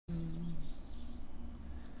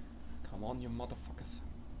Come on, you motherfuckers.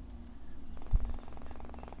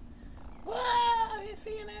 Whoa! I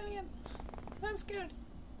see an alien! I'm scared!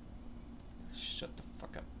 Shut the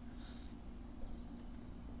fuck up.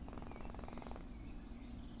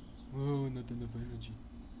 Whoa, not enough energy.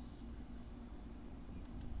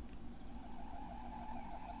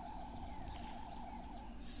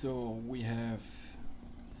 So we have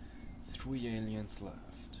 3 aliens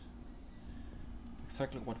left.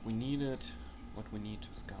 Exactly what we needed, what we need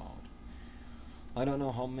to scout. I don't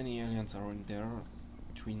know how many aliens are in there,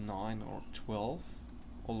 between 9 or 12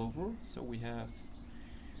 all over. So we have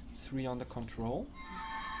 3 under control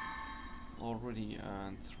already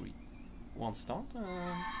and 1 stunned and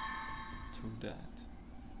 2 dead.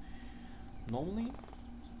 Normally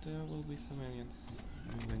there will be some aliens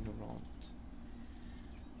moving around.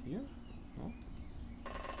 Here? No?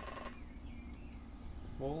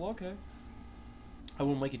 Well, okay. I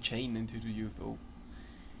will make a chain into the UFO.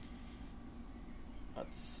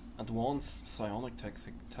 That's advanced psionic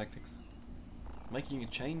tactics. Making a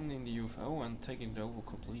chain in the UFO and taking it over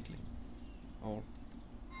completely. Or...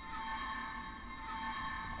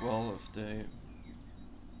 well, if they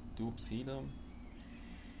do see them.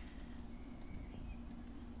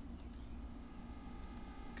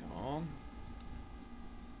 Come on.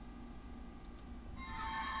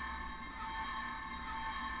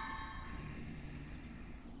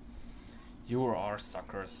 You are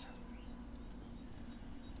suckers.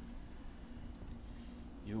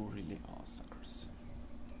 You really are suckers.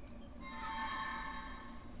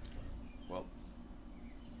 Well.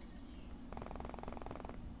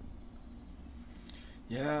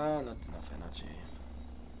 Yeah, not enough energy.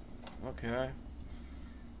 Okay.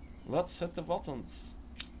 Let's hit the buttons.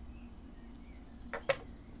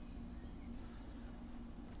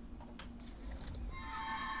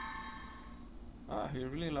 Ah, he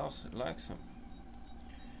really likes him.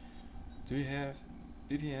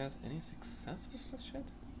 Did he have any success with this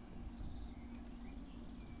shit?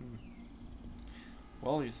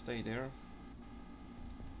 Well, you stay there.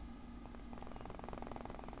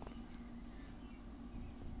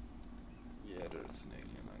 Yeah, there's an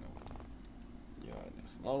alien, I know it. Yeah,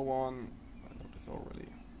 there's another one. I know this already.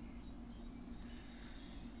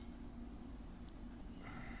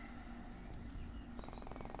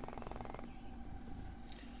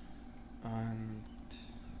 And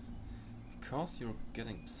because you're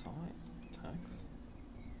getting psi attacks,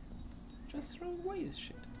 just throw away this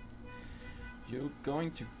shit. You're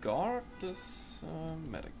going to guard this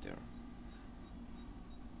medic there.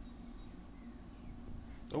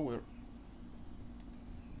 Oh, we're...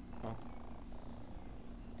 oh.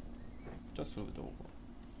 Just throw it over.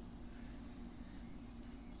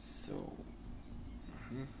 So...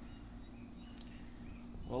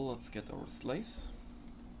 well, let's get our slaves.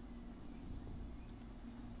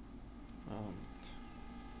 And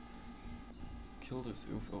kill this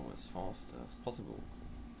UFO as fast as possible.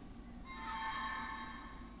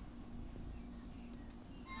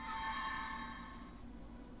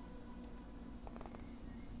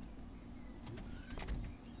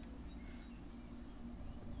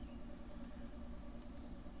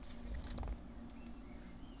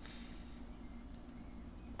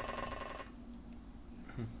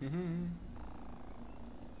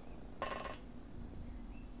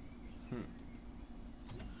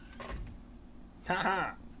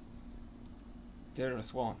 Haha! There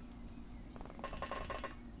is one.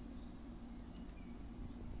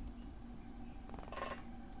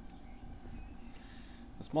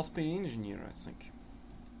 This must be an engineer, I think.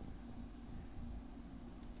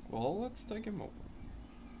 Well, let's take him over.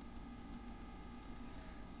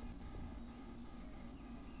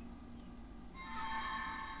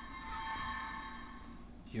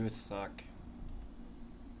 You suck.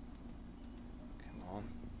 Come on.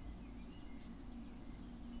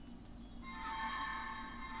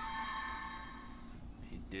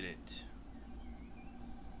 He did it.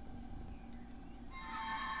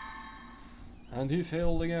 And he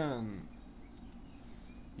failed again.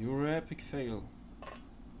 Your epic fail.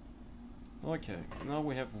 Okay, now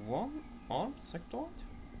we have one armed sectoid.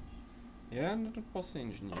 Yeah, and it was the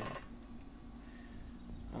engineer.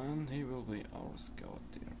 And he will be our scout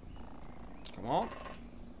there. Come on.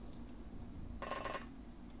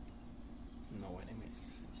 No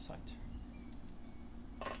enemies in sight.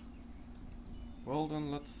 Well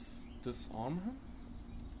then, let's disarm him.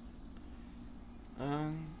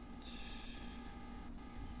 And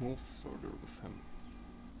move further with him.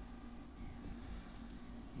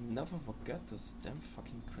 Never forget those damn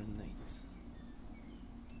fucking grenades.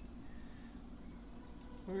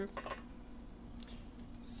 Okay.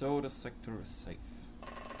 So the sector is safe.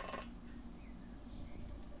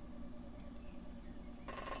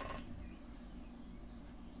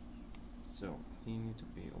 so he need to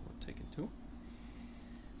be overtaken too.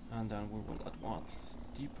 And then we will advance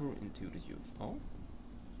deeper into the UFO.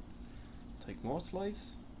 Take more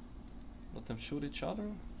slaves, let them shoot each other,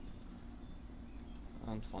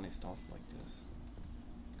 and funny stuff like this.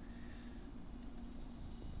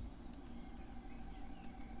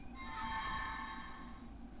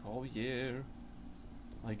 Oh yeah,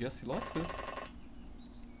 I guess he likes it.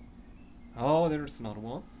 Oh, there's another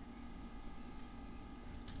one.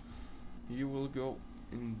 You will go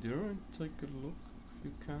in there and take a look if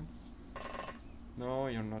you can. No,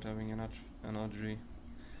 you're not having enough energy.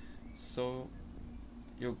 So,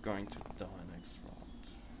 you're going to die next round.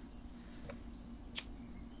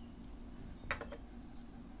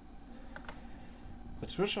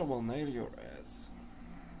 Patricia will nail your ass.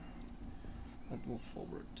 And move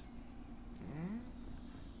forward.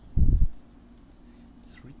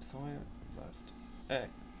 3 Psi left. A.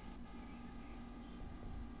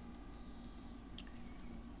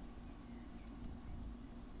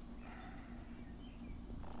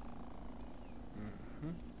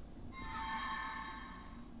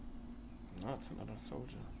 That's another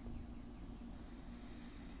soldier.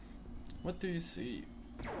 What do you see?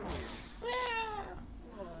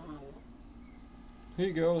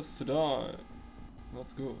 He goes to die.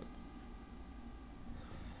 That's good.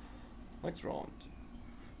 Next round.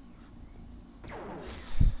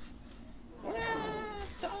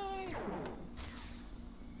 Die.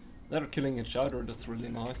 They're killing each other, that's really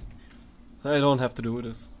nice. I don't have to do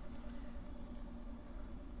this.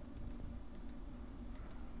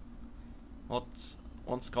 What?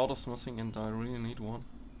 One scout is missing and I really need one.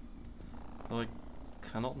 I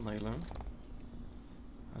cannot nail him.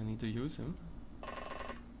 I need to use him.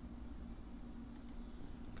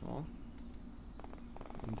 Come on.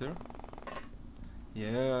 In there?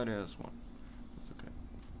 Yeah, there's one. That's okay.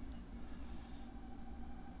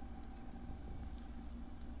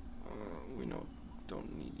 We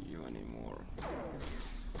don't need you anymore.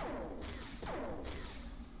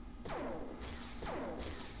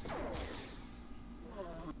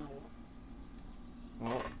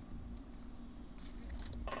 Well.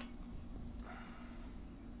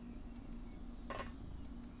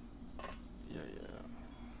 Yeah.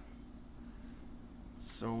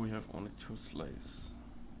 So we have only 2 slaves.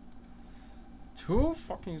 2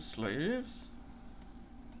 fucking slaves?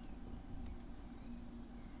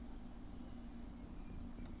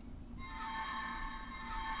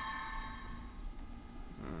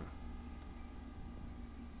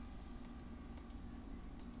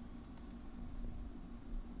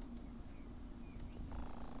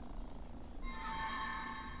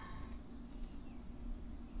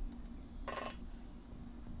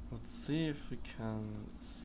 Let's see if we can